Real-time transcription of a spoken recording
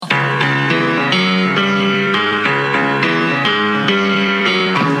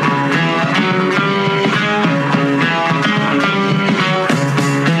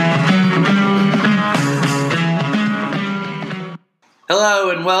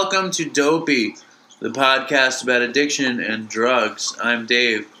welcome to Dopey, the podcast about addiction and drugs. I'm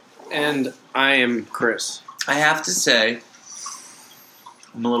Dave. And I am Chris. I have to say,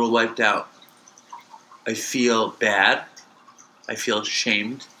 I'm a little wiped out. I feel bad. I feel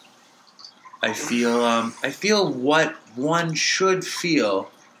ashamed. I feel what one should feel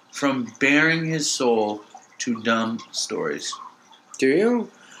from bearing his soul to dumb stories. Do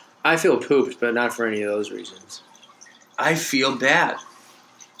you? I feel pooped, but not for any of those reasons. I feel bad.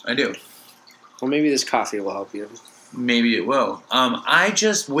 I do. Well, maybe this coffee will help you. Maybe it will. I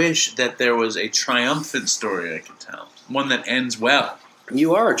just wish that there was a triumphant story I could tell. One that ends well.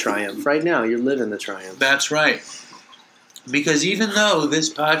 You are a triumph. Right now, you're living the triumph. That's right. Because even though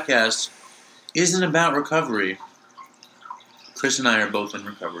this podcast isn't about recovery, Chris and I are both in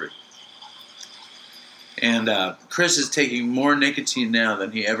recovery. And Chris is taking more nicotine now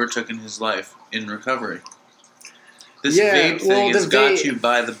than he ever took in his life in recovery. This vape thing has got you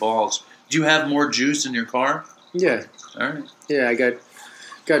by the balls. Do you have more juice in your car? Yeah. All right. Yeah, I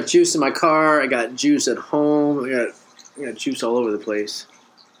got juice in my car. I got juice at home. I got juice all over the place.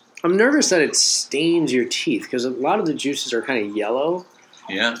 I'm nervous that it stains your teeth because a lot of the juices are kind of yellow.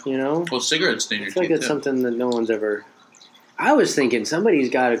 Yeah. You know? Well, cigarettes stain your teeth, I feel like that's something that no one's ever... I was thinking somebody's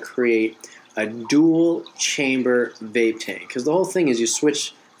got to create a dual chamber vape tank because the whole thing is you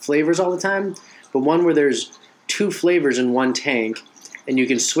switch flavors all the time, but one where there's 2 flavors in one tank, and you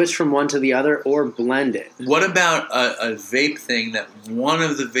can switch from one to the other or blend it. What about a vape thing that one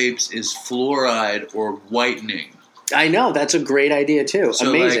of the vapes is fluoride or whitening? I know, that's a great idea too. So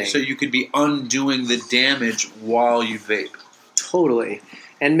amazing. So you could be undoing the damage while you vape. Totally.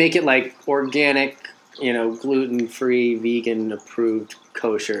 And make it like organic, gluten-free, vegan-approved,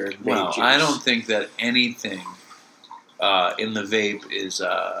 kosher vape Well, juice. I don't think that anything in the vape is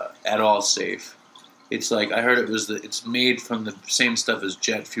at all safe. It's like, I heard it's made from the same stuff as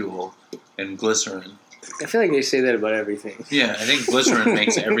jet fuel and glycerin. I feel like they say that about everything. Yeah, I think glycerin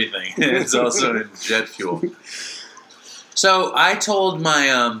makes everything. It's also in jet fuel. So I told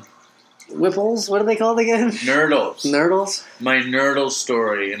my... Whipples? What are they called again? Nurdles. Nurdles? My Nurdle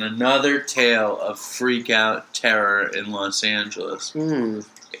story and another tale of freak-out terror in Los Angeles. Mm.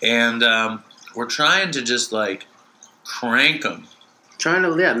 And we're trying to just, crank them. Trying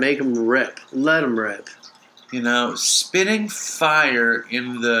to, make them rip. Let them rip. Spitting fire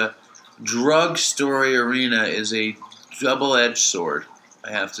in the drug story arena is a double-edged sword,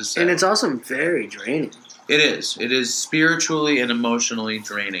 I have to say. And it's also very draining. It is. It is spiritually and emotionally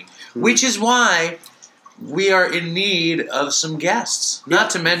draining. Which is why we are in need of some guests.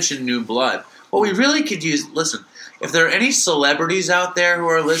 Not to mention new blood. What we really could use... Listen, if there are any celebrities out there who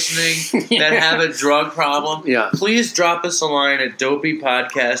are listening that have a drug problem, please drop us a line at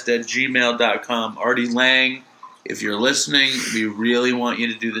dopeypodcast@gmail.com. Artie Lang, if you're listening, we really want you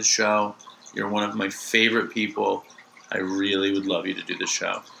to do the show. You're one of my favorite people. I really would love you to do the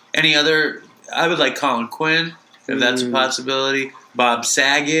show. Any other... I would like Colin Quinn, if that's a possibility. Bob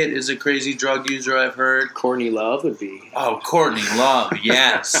Saget is a crazy drug user, I've heard. Courtney Love would be... Oh, Courtney Love,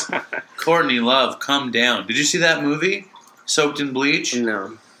 yes. Courtney Love, come down. Did you see that movie? Soaked in Bleach?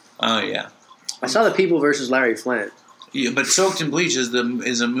 No. Oh, yeah. I saw The People versus Larry Flint. Yeah, but Soaked in Bleach is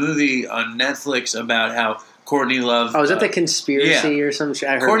a movie on Netflix about how Courtney Love... Oh, is that the conspiracy or some shit?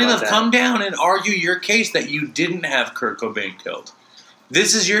 I heard Courtney about Love, that. come down and argue your case that you didn't have Kurt Cobain killed.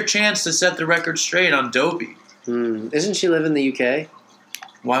 This is your chance to set the record straight on Dopey. Isn't she live in the UK?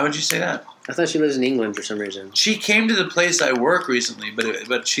 Why would you say that? I thought she lives in England for some reason. She came to the place I work recently,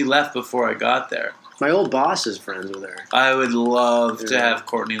 but she left before I got there. My old boss is friends with her. I would love to have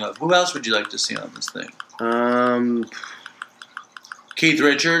Courtney Love. Who else would you like to see on this thing? Keith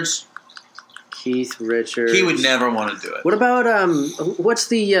Richards? Keith Richards. He would never want to do it. What about, what's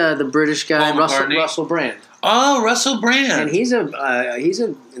the British guy? Paul McCartney? Russell Brand. Oh, Russell Brand. And he's in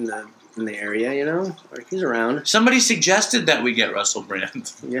the area, Or he's around. Somebody suggested that we get Russell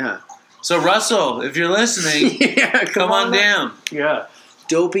Brand. Yeah. So, Russell, if you're listening, come on down. Yeah.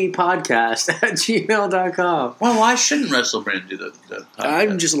 dopeypodcast@gmail.com. Well, why shouldn't Russell Brand do the podcast?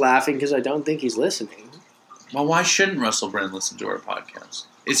 I'm just laughing because I don't think he's listening. Well, why shouldn't Russell Brand listen to our podcast?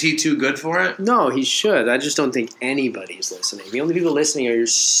 Is he too good for it? No, he should. I just don't think anybody's listening. The only people listening are your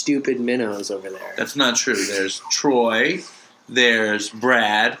stupid minnows over there. That's not true. There's Troy. There's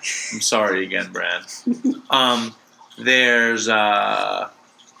Brad. I'm sorry again, Brad. There's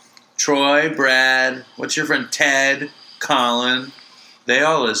Troy, Brad. What's your friend? Ted, Colin. They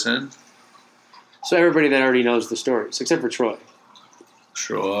all listen. So everybody that already knows the stories, except for Troy.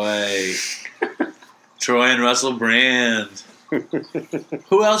 Troy and Russell Brand.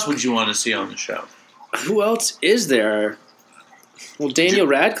 Who else would you want to see on the show? Who else is there? Well, Daniel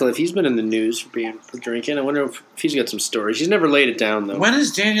Radcliffe, he's been in the news for drinking. I wonder if he's got some stories. He's never laid it down, though. When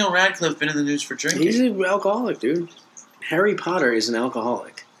has Daniel Radcliffe been in the news for drinking? He's an alcoholic, dude. Harry Potter is an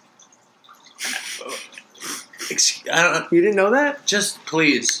alcoholic. I don't. You didn't know that? Just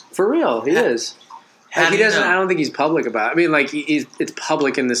please. For real, he is. How He do you doesn't. know? I don't think he's public about it. I mean, like, it's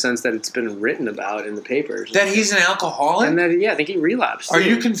public in the sense that it's been written about in the papers. That he's an alcoholic? And that, yeah, I think he relapsed. Are too.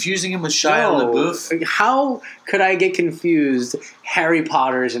 you confusing him with Shia No. LaBeouf? How could I get confused? Harry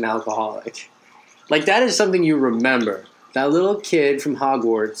Potter is an alcoholic. Like, that is something you remember. That little kid from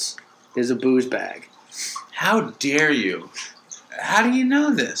Hogwarts is a booze bag. How dare you? How do you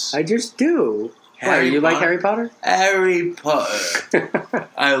know this? I just do. Why, you like Harry Potter? Harry Potter.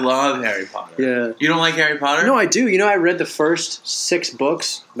 I love Harry Potter. Yeah. You don't like Harry Potter? No, I do. You know, I read the first 6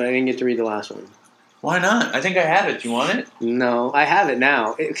 books, but I didn't get to read the last one. Why not? I think I have it. Do you want it? No, I have it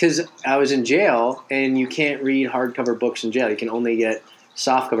now because I was in jail, and you can't read hardcover books in jail. You can only get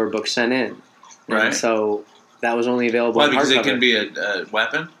softcover books sent in. Right. And so that was only available Why? in Because hardcover. it can be a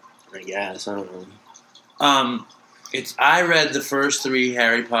weapon? I guess. I don't know. I read the first 3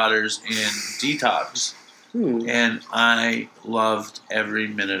 Harry Potters in detox, and I loved every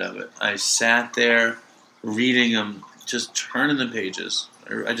minute of it. I sat there reading them, just turning the pages.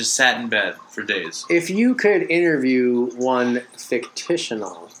 I just sat in bed for days. If you could interview one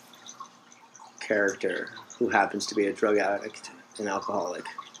fictional character who happens to be a drug addict and alcoholic,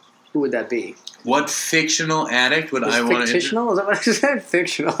 who would that be? What fictional addict would I want to interview? Fictional? Is that what I said?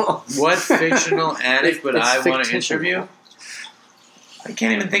 Fictional. What fictional addict would It's I want to fictional. interview? I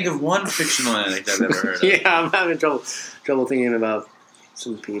can't even think of one fictional addict I've ever heard of. Yeah, I'm having trouble thinking about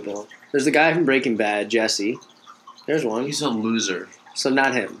some people. There's the guy from Breaking Bad, Jesse. There's one. He's a loser. So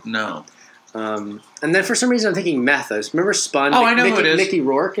not him. No. And then for some reason I'm thinking Methos. Remember Spun? Oh, I know who it is. Mickey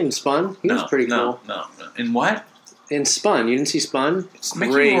Rourke in Spun? He was pretty cool. No. In what? In Spun. You didn't see Spun?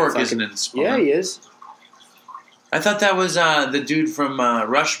 Mickey Rourke isn't in Spawn. Yeah, he is. I thought that was the dude from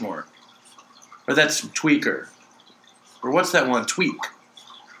Rushmore. Or that's Tweaker. Or what's that one? Tweak.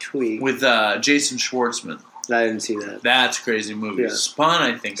 With Jason Schwartzman. I didn't see that. That's a crazy movie. Yeah. Spun,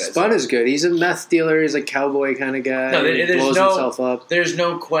 I think I saw. Spun is good. He's a meth dealer. He's a cowboy kind of guy. No, he blows himself up. There's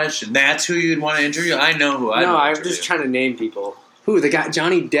no question. That's who you'd want to interview? I know who I'd No, want I'm to interview. just trying to name people. Who? The guy,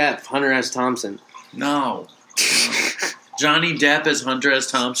 Johnny Depp, Hunter S. Thompson. No. Johnny Depp as Hunter S.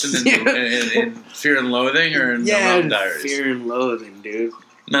 Thompson in Fear and Loathing or in The Love Diaries? Fear and Loathing, dude.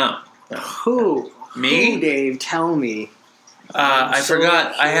 No. Who? Me? Who, Dave? Tell me. I so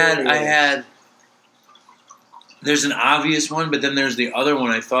forgot. I curious. had. There's an obvious one, but then there's the other one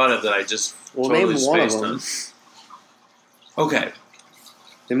I thought of that I just totally name one of spaced them. on. Okay.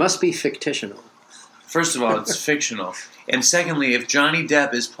 It must be fictional. First of all, it's fictional, and secondly, if Johnny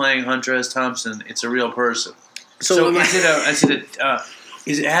Depp is playing Hunter S. Thompson, it's a real person. So am I-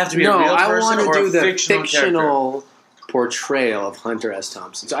 is it have to be no, a real I person want or to do a the fictional fictional portrayal of Hunter S.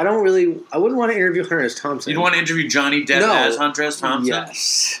 Thompson. So I wouldn't want to interview Hunter S. Thompson. You'd want to interview Johnny Depp No. as Hunter S. Thompson?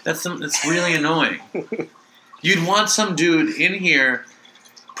 Yes. That's really annoying. You'd want some dude in here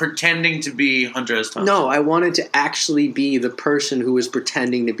pretending to be Hunter S. Thompson. No, I wanted to actually be the person who was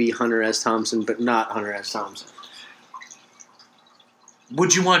pretending to be Hunter S. Thompson, but not Hunter S. Thompson.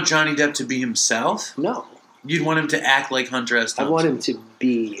 Would you want Johnny Depp to be himself? No. You'd want him to act like Hunter S. I Thompson. want him to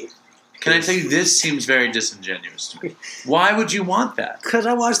be. Can I tell you, this seems very disingenuous to me. Why would you want that? Because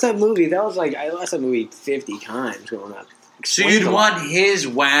I watched that movie. I watched that movie 50 times growing up. So you'd want his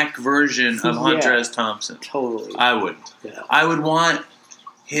whack version of Hunter Yeah. S. Thompson? Totally. I wouldn't. Yeah. I would want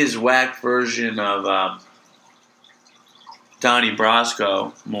his whack version of Donnie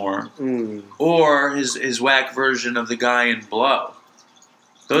Brasco more, or his whack version of the guy in Blow.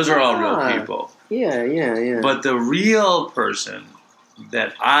 Those are all real people. Yeah. But the real person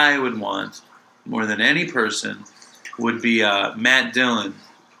that I would want more than any person would be Matt Dillon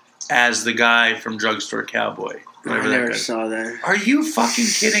as the guy from Drugstore Cowboy. I never saw that. Are you fucking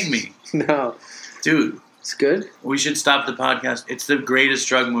kidding me? No. Dude, It's good. we should stop the podcast. It's the greatest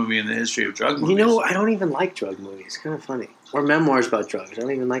drug movie in the history of drug movies. You know, I don't even like drug movies. It's kind of funny. Or memoirs about drugs. I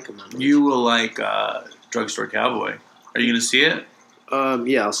don't even like them. You will like Drugstore Cowboy. Are you going to see it?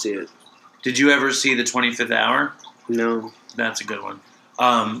 Yeah, I'll see it. Did you ever see The 25th Hour? No. That's a good one.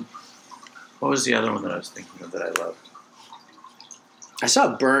 What was the other one that I was thinking of that I love? I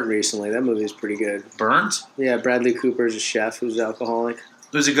saw Burnt recently. That movie is pretty good. Burnt? Yeah, Bradley Cooper's a chef who's an alcoholic.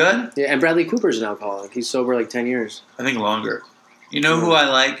 Was it good? Yeah, and Bradley Cooper's an alcoholic. He's sober like 10 years. I think longer. You know who I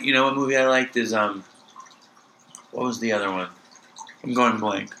like? You know what movie I liked is what was the other one? I'm going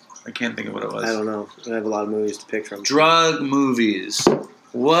blank. I can't think of what it was. I don't know. I have a lot of movies to pick from. Drug movies.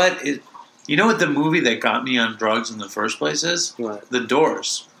 What is? You know what the movie that got me on drugs in the first place is? What? The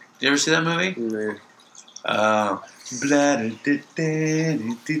Doors. Did you ever see that movie? Nah.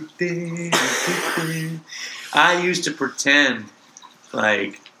 I used to pretend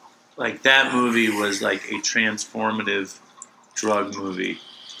like that movie was like a transformative drug movie.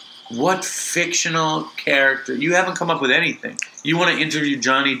 What fictional character? You haven't come up with anything. You want to interview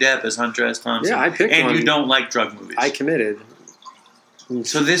Johnny Depp as Hunter S. Thompson. Yeah, I picked and one. you don't like drug movies. I committed.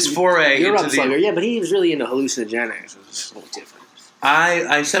 So this foray You're into up, Slugger. the... Yeah, but he was really into hallucinogenics, which is a little different.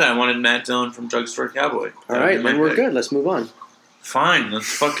 I said I wanted Matt Dillon from Drugstore Cowboy. All right, then we're good. Let's move on. Fine, let's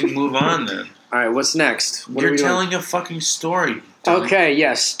fucking move on then. All right, what's next? What You're telling a fucking story. Okay,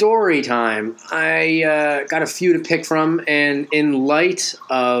 yeah, story time. I got a few to pick from, and in light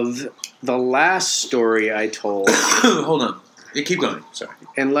of the last story I told... Hold on. Yeah, keep going. Sorry.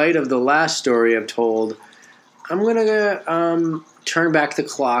 In light of the last story I've told, I'm going to turn back the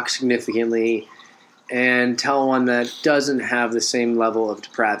clock significantly and tell one that doesn't have the same level of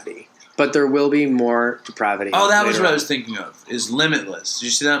depravity. But there will be more depravity. Oh, that was what on. I was thinking of. Is Limitless. Did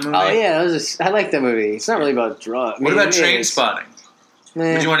you see that movie? Oh, yeah. I like that movie. It's not really about drugs. What about Train Spotting?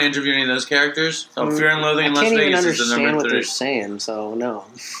 Nah. Would you want to interview any of those characters? Oh, Fear and Loathing in Las Vegas is the I can't even understand what 3. they're saying, so no.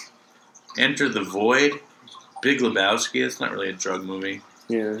 Enter the Void. Big Lebowski. It's not really a drug movie.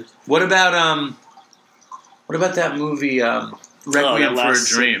 Yeah. What about that movie Requiem for a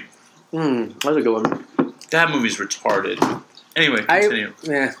Dream? That was a good one. That movie's retarded. Anyway, continue.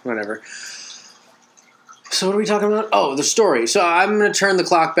 Whatever. So what are we talking about? Oh, the story. So I'm going to turn the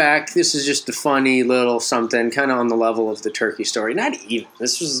clock back. This is just a funny little something, kind of on the level of the turkey story. Not even.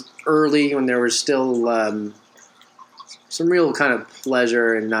 This was early when there was still some real kind of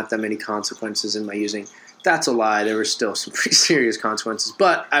pleasure and not that many consequences in my using. That's a lie. There were still some pretty serious consequences.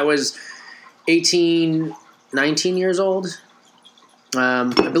 But I was 18, 19 years old. I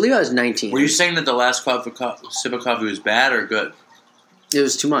believe I was 19. Were you saying that the last sip of coffee was bad or good? It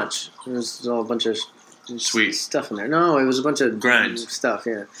was too much. It was all a bunch of Sweet stuff in there. No, it was a bunch of grinds stuff,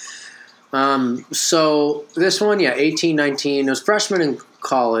 yeah. So this one, 18, 19. It was freshman in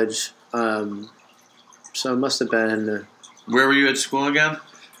college. So it must have been... Where were you at school again?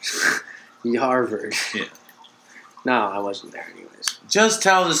 Harvard. Yeah. No, I wasn't there anyways. Just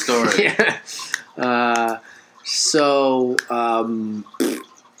tell the story. Yeah.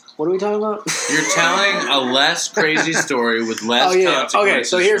 What are we talking about? You're telling a less crazy story with less consequences. Okay,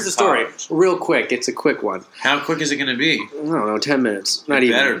 so here's the story. College. Real quick. It's a quick one. How quick is it going to be? I don't know, 10 minutes. Not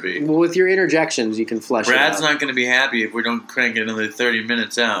even. Better be. Well, with your interjections, you can flesh Brad's it out. not going to be happy if we don't crank another 30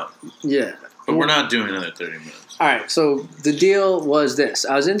 minutes out. Yeah. But we're not doing another 30 minutes. All right, so the deal was this.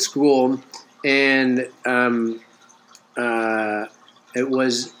 I was in school, and it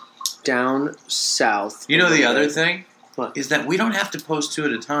was down south. You know the other thing? What? Is that we don't have to post 2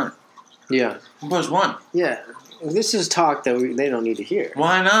 at a time. Yeah. We can post 1. Yeah. This is talk that they don't need to hear.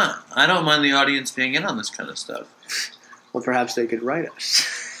 Why not? I don't mind the audience being in on this kind of stuff. Well, perhaps they could write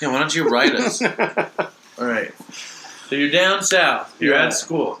us. Yeah, why don't you write us? All right. So you're down south. You're at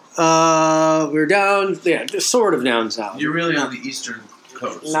school. We're down, just sort of down south. You're really on the eastern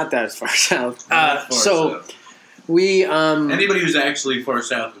coast. Not that far south. Not far south. We Anybody who's actually far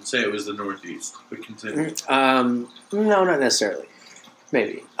south would say it was the northeast. But continue. no, not necessarily.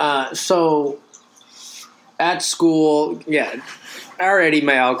 Maybe. So at school, already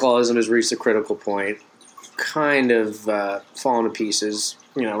my alcoholism has reached a critical point. Kind of fallen to pieces.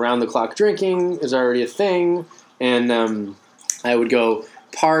 Round the clock drinking is already a thing, and I would go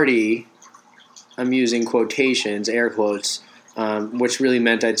party. I'm using quotations, air quotes, which really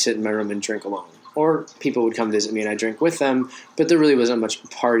meant I'd sit in my room and drink alone. Or people would come visit me and I'd drink with them, but there really wasn't much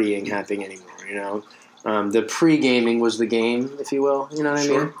partying happening anymore, The pre-gaming was the game, if you will, you know what I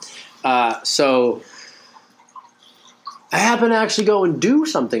mean? So I happened to actually go and do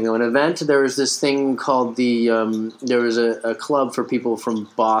something, an event. There was this thing called there was a club for people from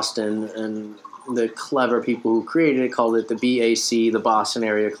Boston, and the clever people who created it called it the BAC, the Boston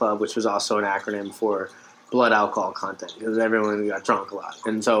Area Club, which was also an acronym for blood alcohol content, because everyone got drunk a lot.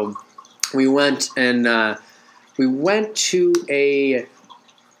 And so we went to a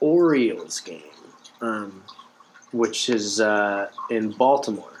Orioles game, which is in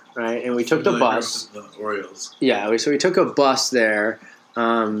Baltimore, right? And we took the bus. The Orioles. Yeah, so we took a bus there. So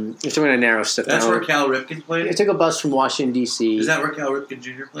I'm going to narrow stuff down. That's where Cal Ripken played? I took a bus from Washington, D.C. Is that where Cal Ripken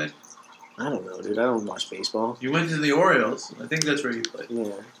Jr. played? I don't know, dude. I don't watch baseball. You went to the Orioles. I think that's where he played.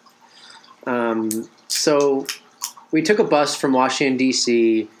 Yeah. So we took a bus from Washington,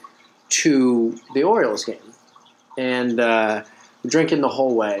 D.C. to the Orioles game. And drinking the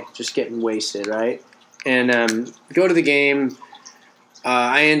whole way, just getting wasted, right? And go to the game.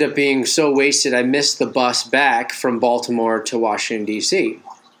 I end up being so wasted I missed the bus back from Baltimore to Washington, D.C.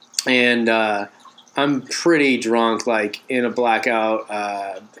 And I'm pretty drunk, like in a blackout,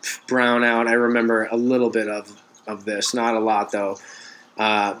 brownout. I remember a little bit of this, not a lot though.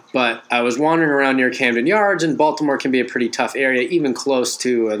 But I was wandering around near Camden Yards, and Baltimore can be a pretty tough area, even close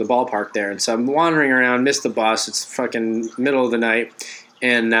to the ballpark there. And so I'm wandering around, missed the bus. It's fucking middle of the night.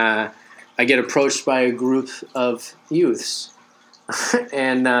 And I get approached by a group of youths.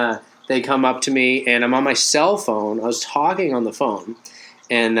 And they come up to me, and I'm on my cell phone. I was talking on the phone.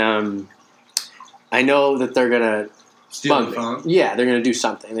 And I know that they're going to Steal the phone? Yeah, they're going to do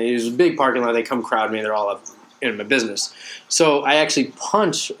something. There's a big parking lot. They come crowd me. They're all up in my business. So I actually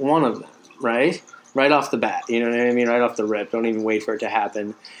punch one of them, right off the bat. You know what I mean? Right off the rip. Don't even wait for it to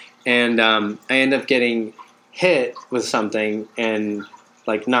happen. And I end up getting hit with something and,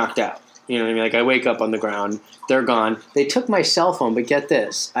 like, knocked out. You know what I mean? Like, I wake up on the ground. They're gone. They took my cell phone, but get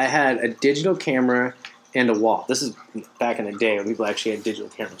this. I had a digital camera and a wall. This is back in the day when people actually had digital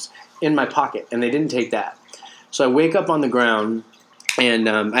cameras in my pocket, and they didn't take that. So I wake up on the ground, and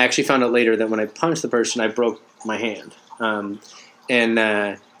I actually found out later that when I punched the person, I broke my hand. I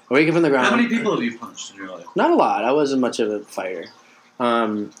wake up on the ground. How many people have you punched in your life? Not a lot. I wasn't much of a fighter.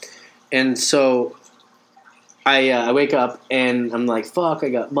 And so I wake up, and I'm like, fuck, I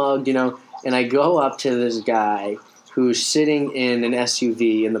got mugged, you know. And I go up to this guy who's sitting in an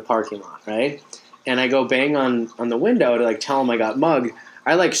SUV in the parking lot, right? And I go bang on the window to, like, tell him I got mugged.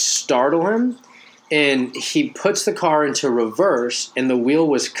 I, like, startle him, and he puts the car into reverse, and the wheel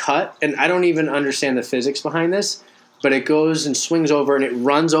was cut. And I don't even understand the physics behind this, but it goes and swings over, and it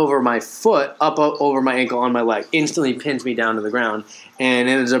runs over my foot, up over my ankle, on my leg. Instantly pins me down to the ground, and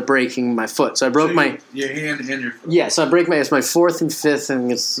it ends up breaking my foot. So I broke your hand and your foot. Yeah, so I break it's my fourth and fifth,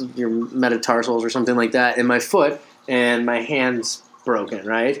 and it's your metatarsals or something like that in my foot, and my hand's broken,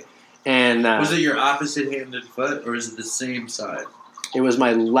 right? And was it your opposite-handed foot, or is it the same side? It was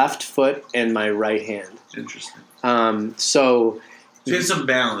my left foot and my right hand. Interesting. So you had some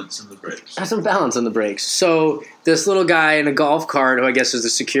balance in the brakes. I had some balance on the brakes. So this little guy in a golf cart, who I guess is the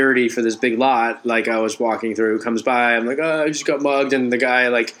security for this big lot, like I was walking through, comes by. I'm like, oh, I just got mugged. And the guy,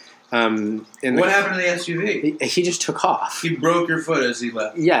 like... what happened to the SUV? He just took off. He broke your foot as he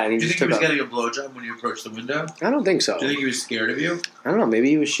left. Yeah, and Do you think he was getting a blowjob when you approached the window? I don't think so. Do you think he was scared of you? I don't know. Maybe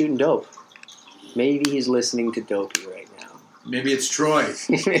he was shooting dope. Maybe he's listening to Dopey right now. Maybe it's Troy.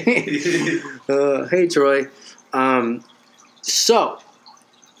 Hey, Troy. So,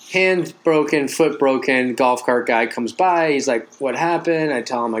 hand broken, foot broken, golf cart guy comes by. He's like, what happened? I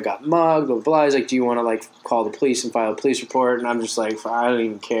tell him I got mugged, blah, blah, blah. He's like, do you want to, like, call the police and file a police report? And I'm just like, I don't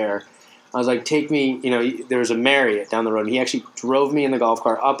even care. I was like, take me, you know, there was a Marriott down the road. And he actually drove me in the golf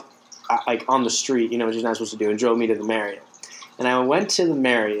cart up, like, on the street, you know, which you're not supposed to do, and drove me to the Marriott. And I went to the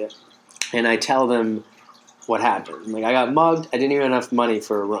Marriott, and I tell them what happened. Like, I got mugged. I didn't even have enough money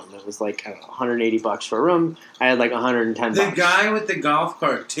for a room. It was like, I don't know, $180 for a room. I had like $110. The guy with the golf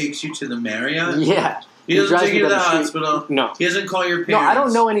cart takes you to the Marriott? Yeah. He doesn't take you to the hospital? No. He doesn't call your parents? No, I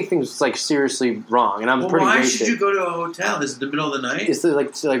don't know anything's like seriously wrong, and I'm pretty why basic. should you go to a hotel? This is the middle of the night? It's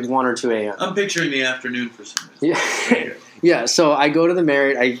like 1 or 2 a.m. I'm picturing the afternoon for some reason. Yeah. Yeah, so I go to the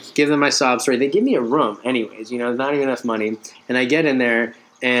Marriott. I give them my sob story. They give me a room anyways, you know, not even enough money. And I get in there,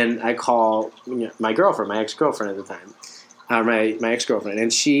 and I call my girlfriend, my ex-girlfriend at the time, my ex-girlfriend,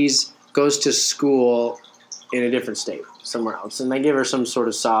 and she's goes to school in a different state, somewhere else. And I give her some sort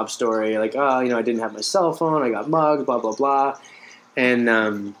of sob story, like, oh, you know, I didn't have my cell phone, I got mugged, blah, blah, blah.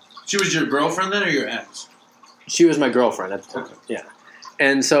 And she was your girlfriend then, or your ex? She was my girlfriend at the time, yeah.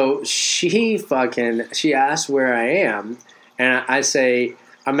 And so she asked where I am, and I say,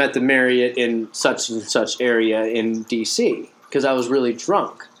 I'm at the Marriott in such and such area in D.C., because I was really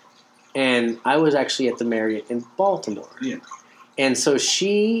drunk. And I was actually at the Marriott in Baltimore. Yeah. And so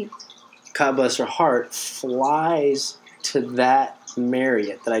she, God bless her heart, flies to that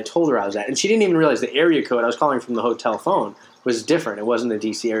Marriott that I told her I was at. And she didn't even realize the area code I was calling from the hotel phone was different. It wasn't the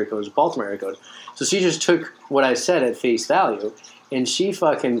D.C. area code, it was the Baltimore area code. So she just took what I said at face value, and she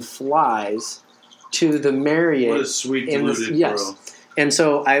fucking flies to the Marriott. What a sweet, deluded girl. And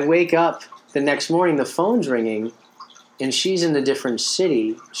so I wake up the next morning, the phone's ringing, and she's in a different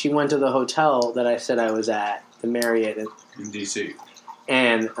city. She went to the hotel that I said I was at, the Marriott in D.C.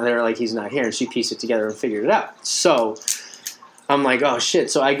 And they're like, he's not here. And she pieced it together and figured it out. So I'm like, oh,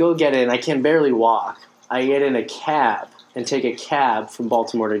 shit. So I go get in. I can barely walk. I get in a cab and take a cab from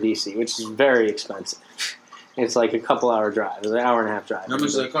Baltimore to D.C., which is very expensive. It's like a couple-hour drive. It's an hour-and-a-half drive. How much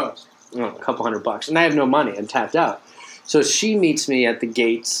does that cost? A couple $100. And I have no money. I'm tapped out. So she meets me at the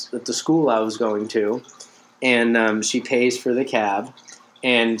gates at the school I was going to. And she pays for the cab,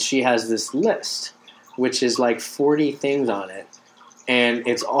 and she has this list, which is like 40 things on it, and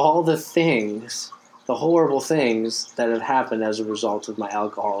it's all the things, the horrible things that have happened as a result of my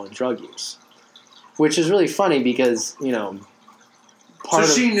alcohol and drug use, which is really funny because, you know,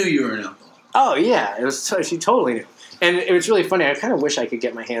 she knew you were an alcoholic. Oh yeah, she totally knew, and it was really funny. I kind of wish I could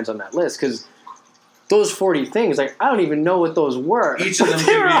get my hands on that list because those 40 things, like I don't even know what those were. Each of them could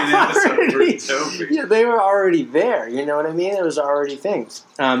be an episode for Toby. Yeah, they were already there. You know what I mean? It was already things.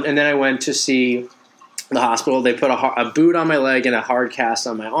 And then I went to see the hospital. They put a boot on my leg and a hard cast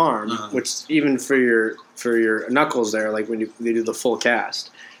on my arm, which even for your knuckles there, like when they do the full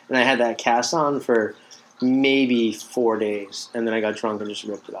cast. And I had that cast on for maybe 4 days, and then I got drunk and just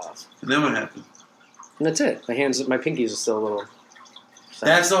ripped it off. And then what happened? And that's it. My pinkies are still a little.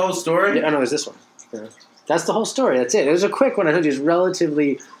 That's the whole story? Yeah, no, there's this one. Yeah. That's the whole story. That's it. It was a quick one. I told you it's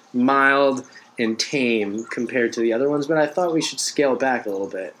relatively mild and tame compared to the other ones, but I thought we should scale back a little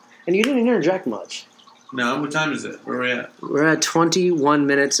bit. And you didn't interject much. No, what time is it? Where are we at? We're at 21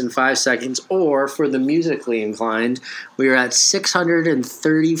 minutes and 5 seconds, or for the musically inclined, we are at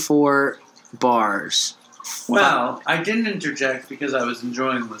 634 bars. Well, I didn't interject because I was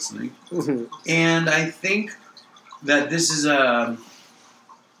enjoying listening. Mm-hmm. And I think that this is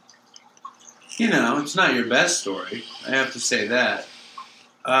it's not your best story. I have to say that.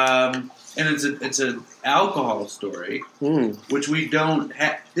 And it's an alcohol story, which we don't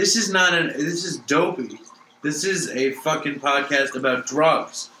have. This is dopey. This is a fucking podcast about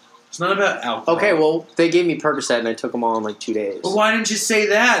drugs. It's not about alcohol. Okay, well, they gave me Percocet and I took them all in like 2 days. Well, why didn't you say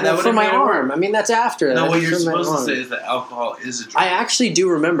that? Well, for my arm. I mean, that's after. No, what you're supposed to say is that alcohol is a drug. I actually do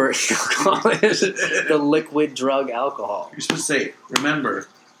remember alcohol is the liquid drug alcohol. You're supposed to say, remember,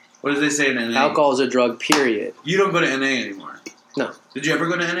 what do they say in NA? Alcohol is a drug, period. You don't go to NA anymore. No. Did you ever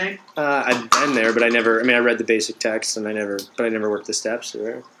go to NA? I've been there, but I read the basic text, and I never worked the steps.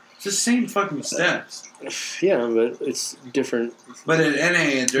 Or, it's the same fucking steps. Yeah, but it's different. But at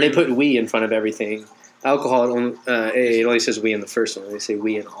NA, they put "we" in front of everything. Alcohol, it only says "we" in the first one. They say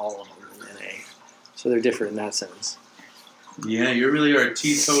 "we" in all of them in NA. So they're different in that sense. Yeah, you really are a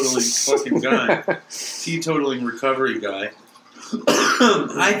teetotaling fucking guy. Teetotaling recovery guy.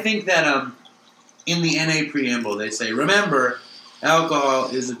 I think that in the NA preamble, they say, remember, alcohol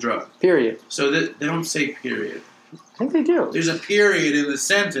is a drug. Period. So they don't say period. I think they do. There's a period in the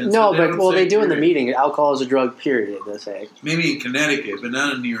sentence. No, they do in the meeting. Alcohol is a drug, period, they say. Maybe in Connecticut, but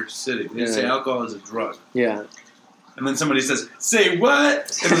not in New York City. They say alcohol is a drug. Yeah. And then somebody says, say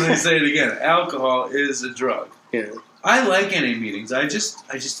what? And then they say it again. Alcohol is a drug. Yeah. I like NA meetings. I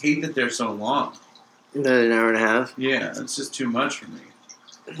just hate that they're so long. An hour and a half? Yeah, it's just too much for me.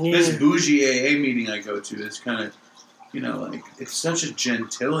 Yeah. This bougie AA meeting I go to is kind of, it's such a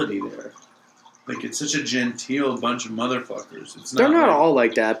gentility there. Like, it's such a genteel bunch of motherfuckers. They're not all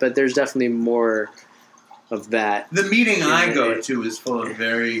like that, but there's definitely more of that. The meeting I go to is full of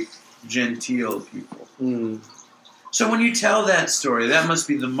very genteel people. Mm. So when you tell that story, that must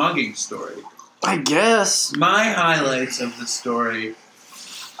be the mugging story. I guess. My highlights of the story,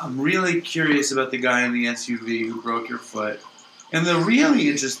 I'm really curious about the guy in the SUV who broke your foot. And the really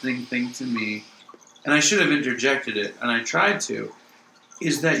interesting thing to me, and I should have interjected it, and I tried to,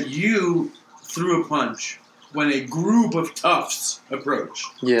 is that you threw a punch when a group of toughs approached.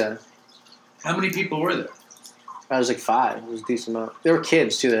 Yeah. How many people were there? I was like 5. It was a decent amount. There were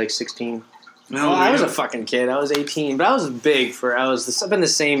kids, too. They're like 16. No, I was a fucking kid. I was 18. But I was big I've been the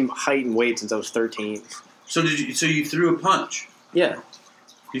same height and weight since I was 13. So you threw a punch? Yeah.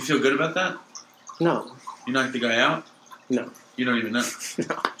 You feel good about that? No. You knocked the guy out? No. You don't even know?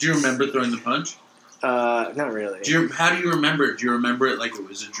 No. Do you remember throwing the punch? Not really. How do you remember it? Do you remember it like it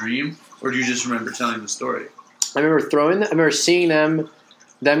was a dream? Or do you just remember telling the story? I remember seeing them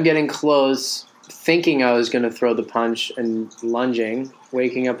getting close, thinking I was going to throw the punch and lunging,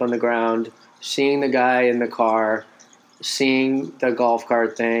 waking up on the ground, seeing the guy in the car, seeing the golf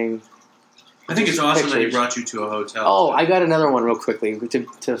cart thing. I think it's awesome that he brought you to a hotel. Oh, I got another one real quickly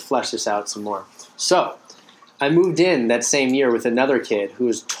to flesh this out some more. So, I moved in that same year with another kid who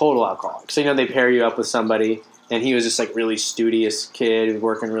was total alcoholic. So, they pair you up with somebody, and he was just like really studious kid who was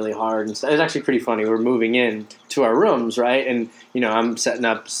working really hard. And it was actually pretty funny. We were moving in to our rooms, right? And, I'm setting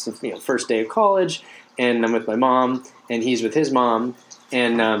up, first day of college, and I'm with my mom, and he's with his mom.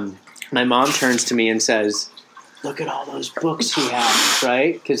 And my mom turns to me and says, look at all those books he has,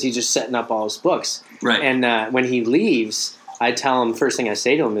 right? Because he's just setting up all his books. Right. And when he leaves, I tell him, first thing I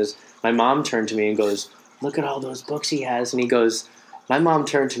say to him is, my mom turned to me and goes, look at all those books he has. And he goes, my mom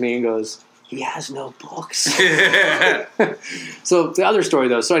turned to me and goes, he has no books. So the other story,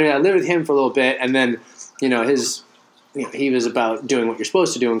 though. So anyway, I lived with him for a little bit, and then, his he was about doing what you're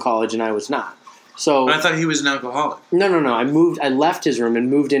supposed to do in college, and I was not. So But I thought he was an alcoholic. no. I left his room and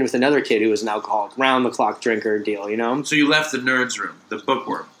moved in with another kid who was an alcoholic, round the clock drinker deal. So you left the nerds room, the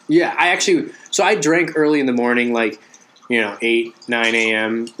bookworm. Yeah, I drank early in the morning, like 8, 9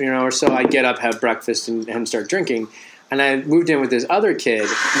 a.m. Or so. I'd get up, have breakfast, and start drinking. And I moved in with this other kid,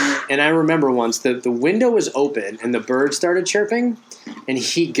 and I remember once the window was open and the birds started chirping, and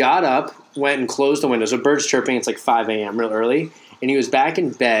he got up, went and closed the window. So birds chirping, it's like 5 a.m. real early, and he was back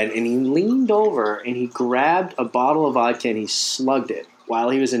in bed, and he leaned over and he grabbed a bottle of vodka and he slugged it while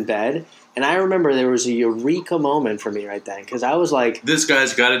he was in bed. And I remember there was a eureka moment for me right then, because I was like, this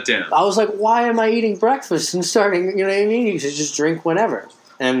guy's got it down. I was like, why am I eating breakfast and starting, you know what I mean? You should just drink whenever.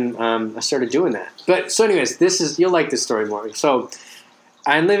 And I started doing that. But so anyways, you'll like this story more. So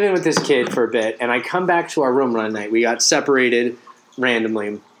I'm living with this kid for a bit, and I come back to our room one night. We got separated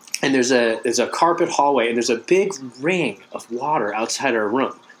randomly, and there's a carpet hallway, and there's a big ring of water outside our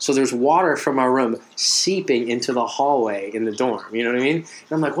room. So there's water from our room seeping into the hallway in the dorm. You know what I mean?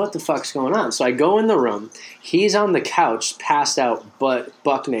 And I'm like, what the fuck's going on? So I go in the room. He's on the couch, passed out,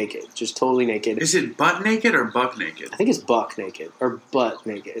 buck naked, just totally naked. Is it butt naked or buck naked? I think it's buck naked or butt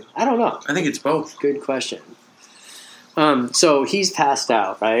naked. I don't know. I think it's both. Good question. So he's passed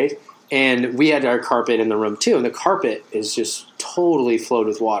out, right? And we had our carpet in the room too, and the carpet is just totally flowed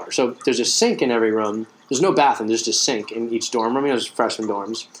with water. So there's a sink in every room. There's no bathroom. There's just a sink in each dorm room. There's freshman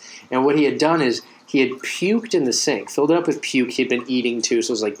dorms. And what he had done is he had puked in the sink, filled it up with puke he'd been eating too,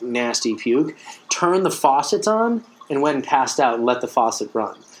 so it was like nasty puke, turned the faucets on, and went and passed out and let the faucet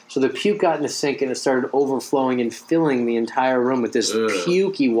run. So the puke got in the sink and it started overflowing and filling the entire room with this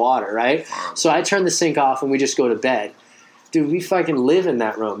pukey water, right? So I turned the sink off and we just go to bed. Dude, we fucking live in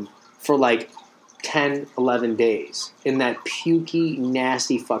that room for like 10, 11 days in that pukey,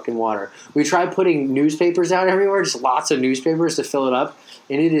 nasty fucking water. We tried putting newspapers out everywhere, just lots of newspapers to fill it up,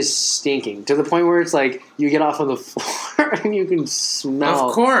 and it is stinking to the point where it's like you get off on the floor and you can smell.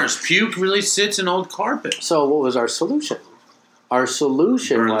 Of course, puke really sits in old carpet. So what was our solution? Our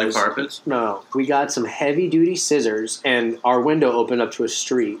solution Burn was the carpets? No, we got some heavy-duty scissors, and our window opened up to a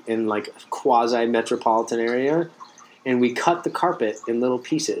street in like a quasi-metropolitan area. And we cut the carpet in little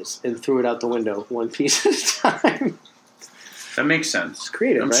pieces and threw it out the window, one piece at a time. That makes sense. It's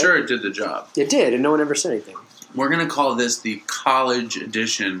creative, I'm right? sure it did the job. It did, and no one ever said anything. We're going to call this the college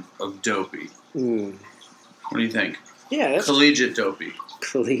edition of Dopey. Mm. What do you think? Yeah, that's Collegiate Dopey.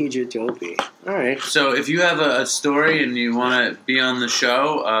 collegiate dopey. All right. So if you have a story and you want to be on the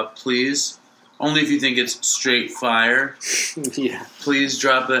show, please, only if you think it's straight fire, Yeah. please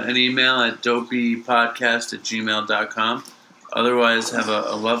drop an email at dopeypodcast@gmail.com. Otherwise, have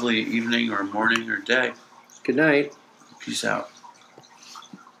a lovely evening or morning or day. Good night. Peace out.